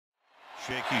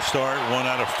Shaky start, 1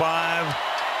 out of 5.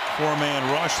 Four-man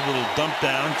rush, a little dump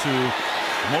down to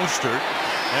Mostert.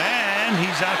 And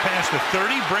he's out past the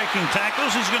 30, breaking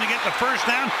tackles. He's going to get the first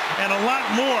down and a lot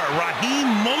more. Raheem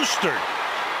Mostert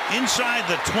inside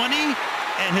the 20,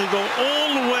 and he'll go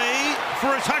all the way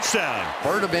for a touchdown.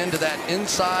 Bird him into that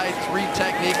inside 3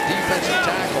 technique defensive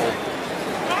tackle.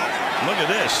 Look at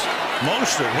this.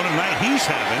 Mostert, what a night he's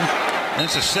having. And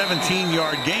it's a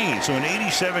 17-yard gain, so an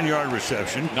 87-yard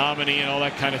reception. Nominee and all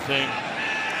that kind of thing.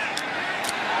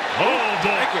 Oh,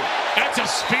 boy. That's a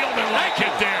Spielman-like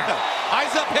hit there.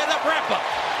 Eyes up, head up, wrap up.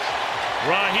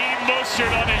 Raheem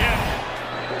Mostert on the hit.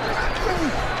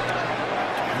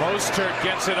 Mostert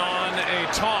gets it on a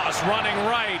toss, running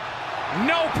right.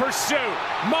 No pursuit.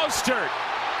 Mostert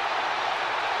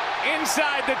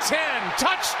inside the 10.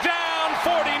 Touchdown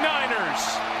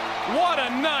 49ers. What a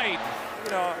night.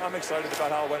 You know, I'm excited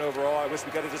about how it went overall. I wish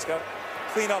we could have just got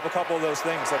clean up a couple of those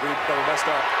things that we messed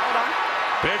up.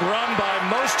 Big run by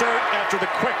Mostert after the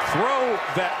quick throw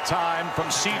that time from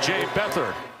C.J.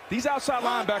 Beathard. These outside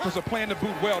linebackers are playing the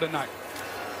boot well tonight.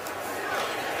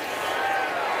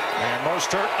 And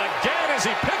Mostert again as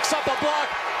he picks up a block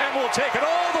and will take it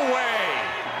all the way.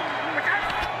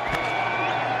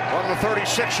 On the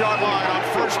 36-yard line on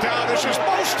first down, this is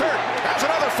Mostert. That's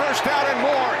another first down and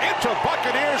more into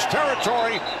Buccaneers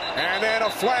territory. And then a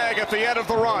flag at the end of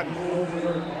the run.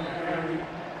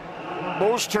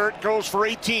 Mostert goes for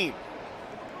 18.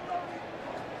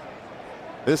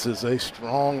 This is a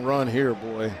strong run here,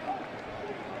 boy.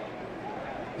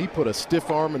 He put a stiff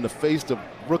arm in the face of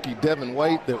rookie Devin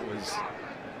White that was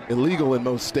illegal in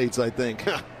most states, I think.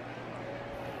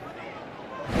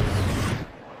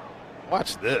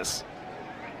 Watch this.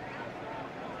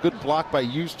 Good block by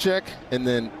Juszczyk, and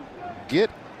then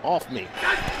get off me.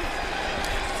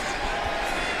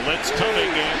 Blitz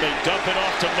coming, and they dump it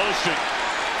off to Mostert.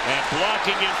 And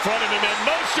blocking in front of him, and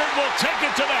Mostert will take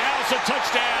it to the house. A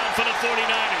touchdown for the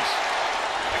 49ers.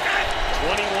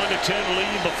 21-10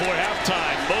 lead before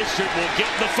halftime. Mostert will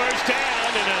get the first down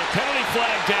and a penalty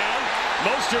flag down.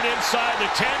 Mostert inside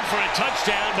the 10 for a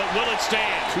touchdown, but will it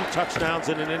stand? 2 touchdowns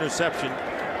and an interception.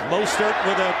 Mostert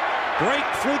with a break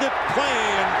through the play,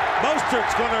 and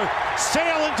Mostert's going to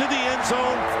sail into the end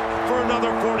zone for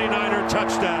another 49er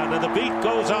touchdown. And the beat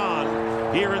goes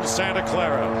on here in Santa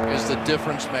Clara. Is the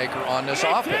difference maker on this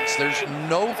offense. There's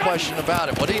no question about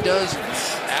it. What he does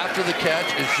after the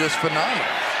catch is just phenomenal.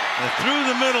 And through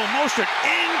the middle, Mostert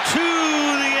into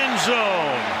the end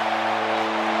zone.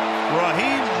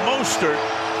 Raheem Mostert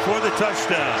for the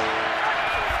touchdown.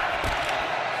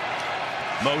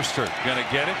 Mostert gonna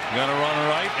get it, gonna run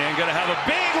right, and gonna have a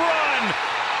big run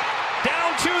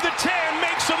down to the 10,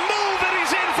 makes a move, and he's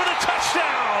in for the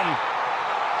touchdown.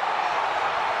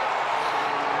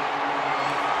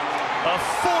 A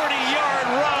 40-yard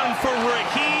run for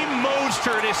Raheem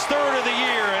Mostert, his 3rd of the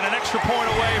year, and an extra point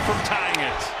away from tying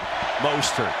it.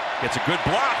 Mostert gets a good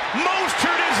block.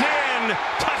 Mostert is in.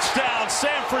 Touchdown,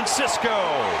 San Francisco.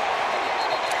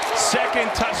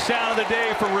 2nd touchdown of the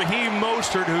day for Raheem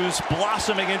Mostert, who's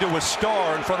blossoming into a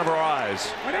star in front of our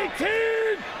eyes.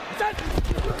 118.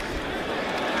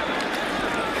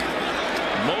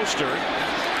 Mostert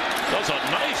does a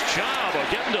nice job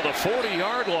of getting to the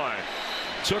 40-yard line.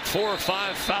 Took 4 or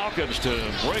 5 Falcons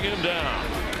to bring him down.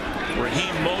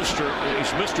 Raheem Mostert is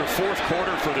Mr. Fourth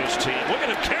Quarter for this team. Look at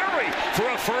him carry for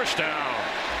a first down.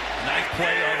 Nice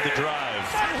play on the drive.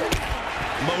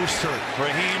 Mostert,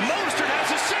 Raheem Mostert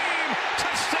has a seam.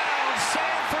 Touchdown,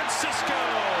 San Francisco.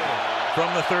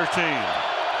 From the 13.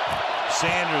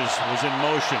 Sanders was in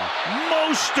motion.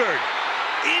 Mostert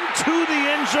into the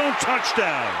end zone,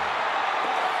 touchdown.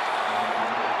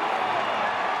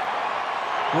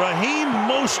 Raheem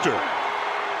Mostert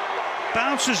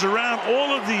bounces around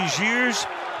all of these years,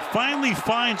 finally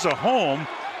finds a home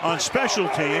on special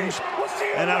teams,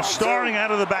 and now starring out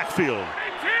of the backfield.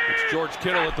 It's George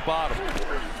Kittle at the bottom.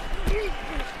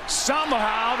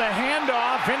 Somehow the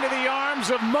handoff into the arms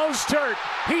of Mostert.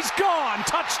 He's gone.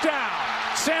 Touchdown,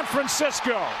 San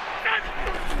Francisco.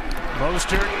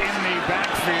 Mostert in the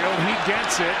backfield. He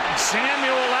gets it.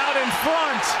 Samuel out in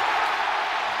front.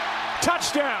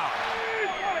 Touchdown.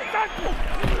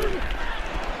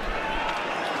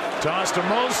 Toss to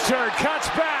Mostert, cuts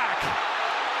back.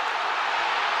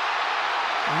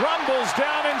 Rumbles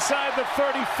down inside the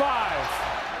 35.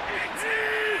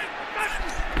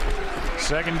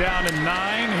 2nd down and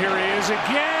 9. Here he is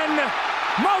again.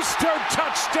 Mostert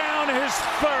touchdown, his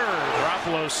 3rd.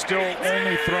 Garoppolo's still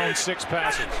only thrown 6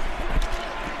 passes.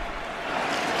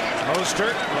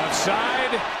 Mostert left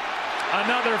side.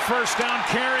 Another first down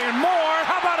carry and more.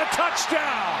 How about a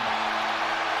touchdown?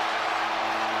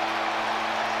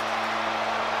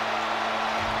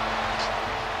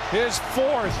 his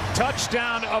 4th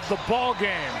touchdown of the ball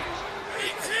game.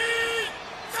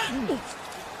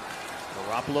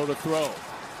 Garoppolo to throw.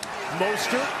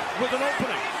 Mostert with an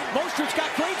opening. Mostert's got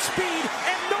great speed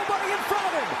and nobody in front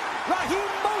of him.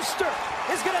 Raheem Mostert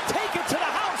is going to take it to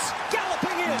the house,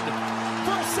 galloping in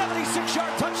for a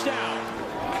 76-yard touchdown.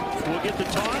 We'll get the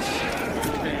toss.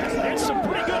 That's some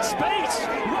pretty good space.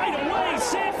 Right away,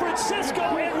 San Francisco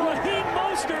and Raheem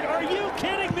Mostert. Are you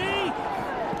kidding me?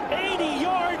 80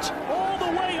 yards all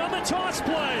the way on the toss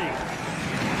play.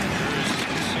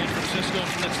 San Francisco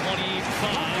from the 25.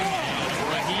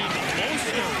 Raheem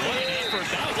Mostert, what an effort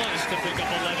that was to pick up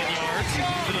 11 yards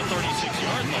to the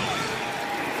 36-yard line.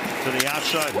 To the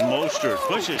outside, Mostert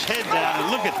puts his head down,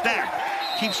 and look at that.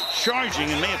 Keeps charging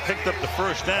and may have picked up the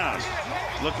first down.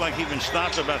 Looked like he'd been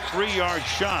stopped about 3 yards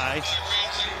shy.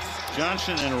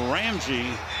 Johnson and Ramsey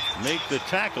make the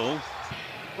tackle.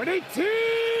 18.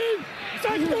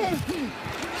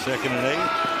 Second and 8.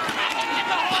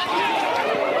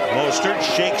 Mostert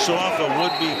shakes off a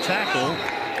would-be tackle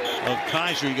of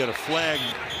Kaiser. You got a flag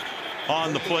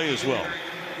on the play as well.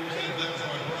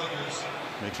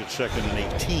 Makes it 2nd and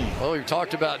 18. Well, we've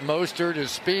talked about Mostert, his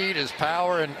speed, his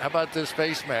power, and how about this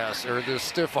face mask, or this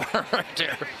stiff arm right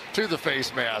there to the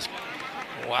face mask.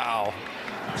 Wow.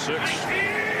 6.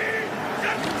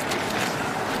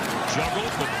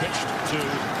 Juggled, but pitched to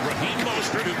Raheem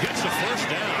Mostert, who gets the first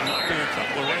down, knocking a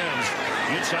couple of Rams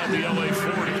inside the LA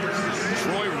 40.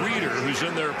 Troy Reeder, who's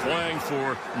in there playing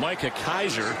for Micah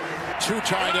Kaiser. 2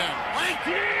 tight ends.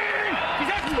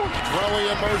 Drelly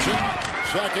in motion.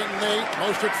 2nd and 8.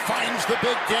 Mostert finds the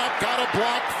big gap. Got a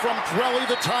block from Drelly,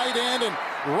 the tight end, and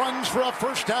runs for a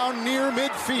first down near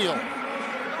midfield.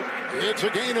 It's a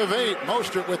gain of 8.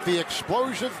 Mostert with the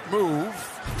explosive move.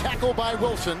 Tackle by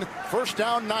Wilson. First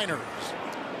down, Niners.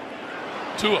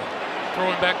 Tua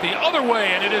throwing back the other way,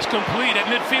 and it is complete at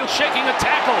midfield. Shaking the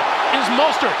tackle is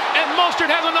Mostert, and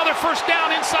Mostert has another first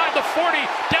down inside the 40,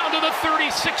 down to the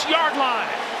 36-yard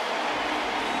line.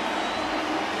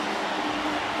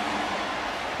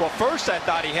 Well, first I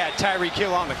thought he had Tyreek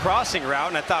Hill on the crossing route,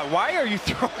 and I thought, why are you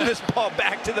throwing this ball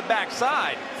back to the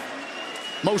backside?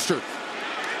 Mostert.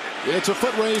 It's a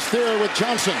foot race there with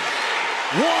Johnson.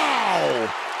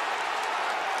 Wow!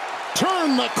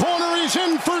 Turn the corner, he's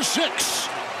in for 6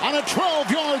 on a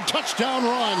 12-yard touchdown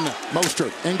run.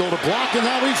 Mostert, angle to block, and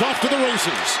now he's off to the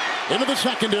races. Into the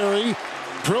secondary,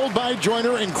 drilled by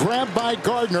Joyner and grabbed by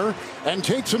Gardner, and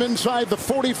takes him inside the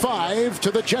 45 to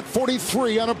the Jet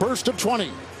 43 on a burst of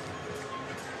 20.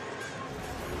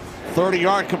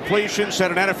 30-yard completion,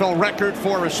 set an NFL record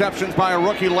for receptions by a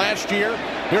rookie last year.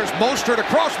 Here's Mostert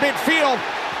across midfield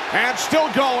and still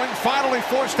going, finally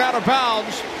forced out of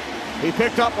bounds. He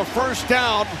picked up a first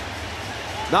down,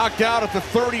 knocked out at the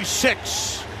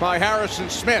 36 by Harrison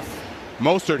Smith.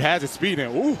 Mostert has his speed in.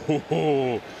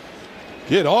 Ooh,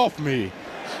 get off me.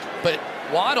 But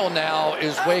Waddle now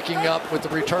is waking up with the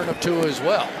return of Tua as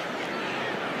well.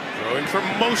 Throwing from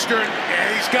Mostert,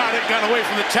 and he's got it, got away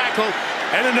from the tackle,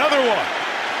 and another one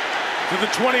to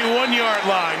the 21-yard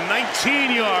line,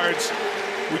 19 yards.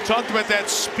 We talked about that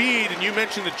speed, and you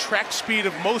mentioned the track speed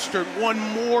of Mostert, one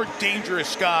more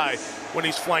dangerous guy when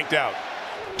he's flanked out.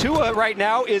 Tua right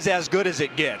now is as good as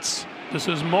it gets. This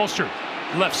is Mostert,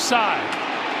 left side,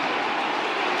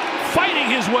 fighting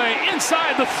his way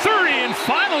inside the 30, and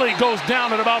finally goes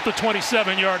down at about the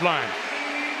 27-yard line.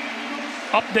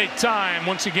 Update time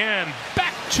once again,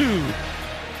 back to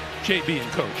JB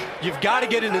and Coach. You've got to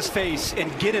get in his face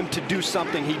and get him to do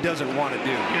something he doesn't want to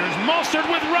do. Here's Mostert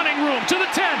with running room to the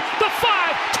 10, the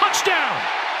 5, touchdown.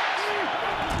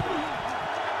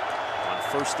 On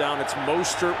first down, it's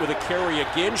Mostert with a carry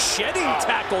again, shedding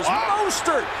tackles.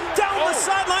 Mostert down the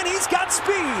sideline, he's got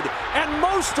speed, and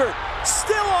Mostert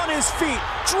still on his feet,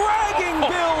 dragging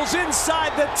Bills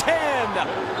inside the 10.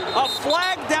 A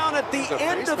flag down at the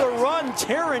end of the run.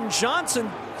 Taron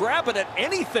Johnson grabbing at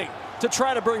anything to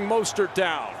try to bring Mostert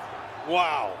down.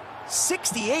 Wow.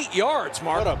 68 yards,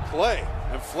 Mark. What a play.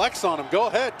 And flex on him. Go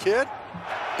ahead, kid.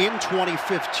 In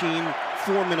 2015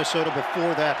 for Minnesota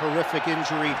before that horrific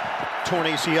injury, torn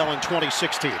ACL in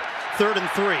 2016. 3rd and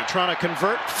 3, trying to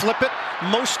convert, flip it.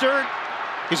 Mostert,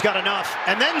 he's got enough.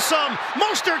 And then some.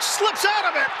 Mostert slips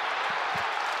out of it.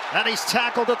 And he's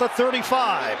tackled at the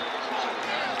 35.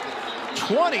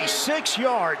 26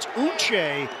 yards.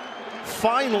 Uche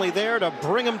finally there to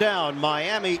bring him down.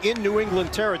 Miami in New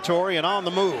England territory and on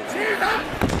the move.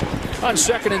 On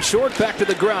 2nd and short, back to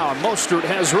the ground. Mostert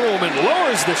has room and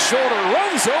lowers the shoulder,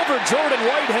 runs over Jordan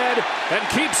Whitehead, and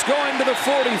keeps going to the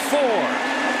 44.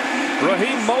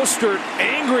 Raheem Mostert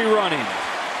angry running.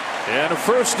 And a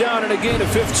first down and a gain of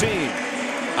 15.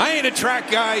 I ain't a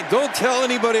track guy. Don't tell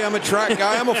anybody I'm a track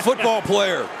guy. I'm a football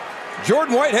player.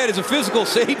 Jordan Whitehead is a physical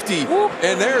safety,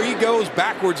 and there he goes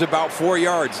backwards about 4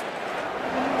 yards.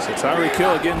 So Tyreek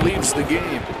Hill again leaves the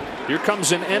game. Here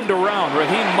comes an end around.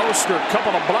 Raheem Mostert,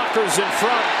 couple of blockers in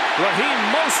front. Raheem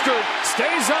Mostert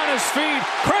stays on his feet,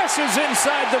 crashes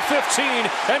inside the 15,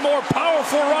 and more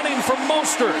powerful running from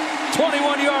Mostert.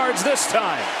 21 yards this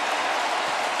time.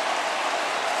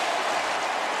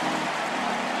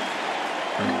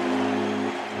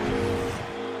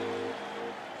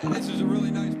 And this is a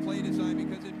really nice play design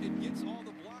because it gets all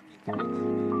the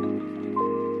blocking.